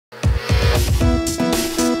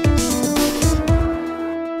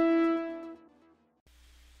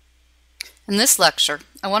In this lecture,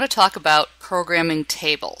 I want to talk about programming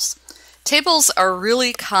tables. Tables are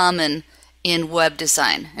really common in web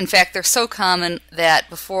design. In fact, they're so common that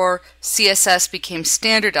before CSS became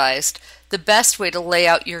standardized, the best way to lay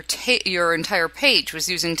out your entire page was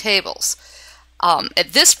using tables.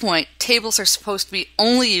 At this point, tables are supposed to be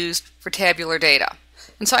only used for tabular data.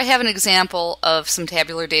 And so I have an example of some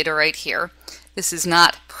tabular data right here. This is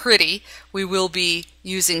not pretty. We will be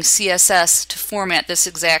using CSS to format this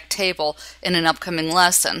exact table in an upcoming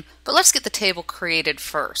lesson, but let's get the table created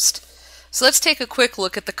first. So let's take a quick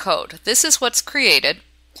look at the code. This is what's created,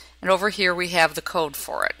 and over here we have the code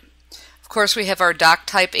for it. Of course, we have our doc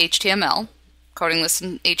type HTML, coding this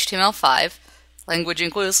in HTML5, language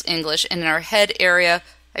equals English, and in our head area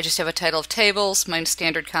I just have a title of tables, my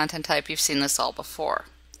standard content type. You've seen this all before.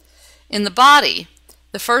 In the body,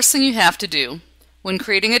 the first thing you have to do when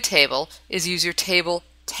creating a table is use your table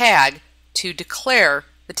tag to declare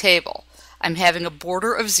the table. I'm having a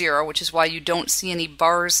border of 0, which is why you don't see any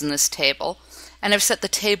bars in this table, and I've set the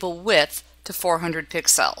table width to 400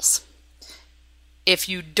 pixels. If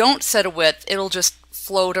you don't set a width, it'll just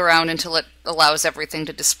float around until it allows everything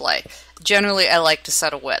to display. Generally, I like to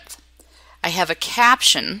set a width. I have a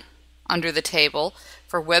caption under the table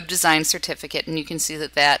for Web Design Certificate, and you can see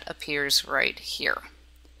that that appears right here.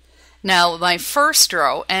 Now, my first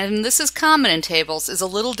row, and this is common in tables, is a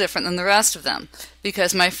little different than the rest of them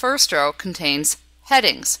because my first row contains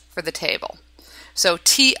headings for the table. So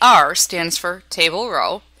TR stands for table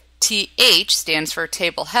row, TH stands for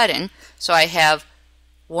table heading, so I have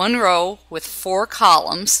one row with 4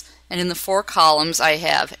 columns, and in the 4 columns I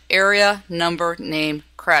have area, number, name,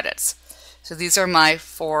 credits. So these are my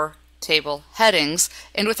 4 table headings,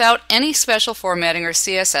 and without any special formatting or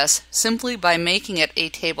CSS, simply by making it a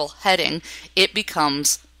table heading, it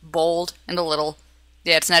becomes bold and a little,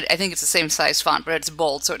 it's not, I think it's the same size font, but it's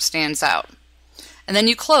bold so it stands out. And then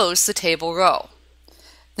you close the table row.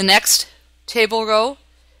 The next table row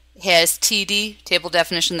has TD, table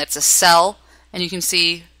definition, that's a cell, and you can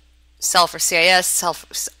see cell for CIS, cell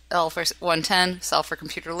for 110, cell for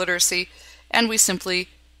computer literacy, and we simply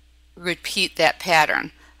repeat that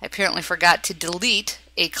pattern. I apparently forgot to delete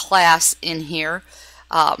a class in here,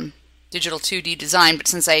 Digital 2D Design, but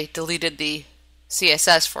since I deleted the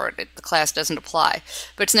CSS for it, the class doesn't apply.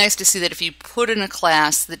 But it's nice to see that if you put in a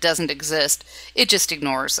class that doesn't exist, it just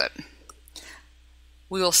ignores it.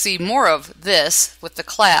 We will see more of this with the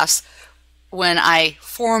class when I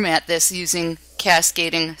format this using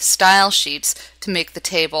cascading style sheets to make the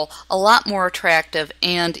table a lot more attractive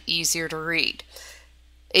and easier to read.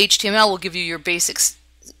 HTML will give you your basic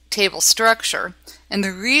table structure, and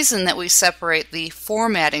the reason that we separate the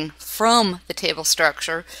formatting from the table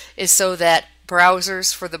structure is so that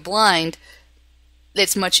browsers for the blind,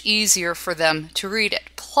 it's much easier for them to read it.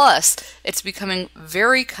 Plus, it's becoming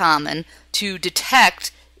very common to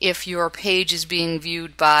detect if your page is being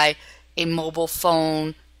viewed by a mobile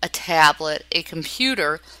phone, a tablet, a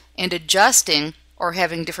computer, and adjusting or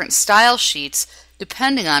having different style sheets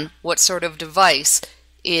depending on what sort of device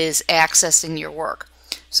is accessing your work.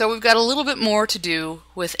 So we've got a little bit more to do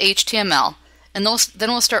with HTML, and then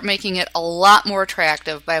we'll start making it a lot more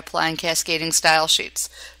attractive by applying cascading style sheets.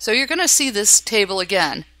 So you're going to see this table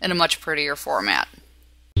again in a much prettier format.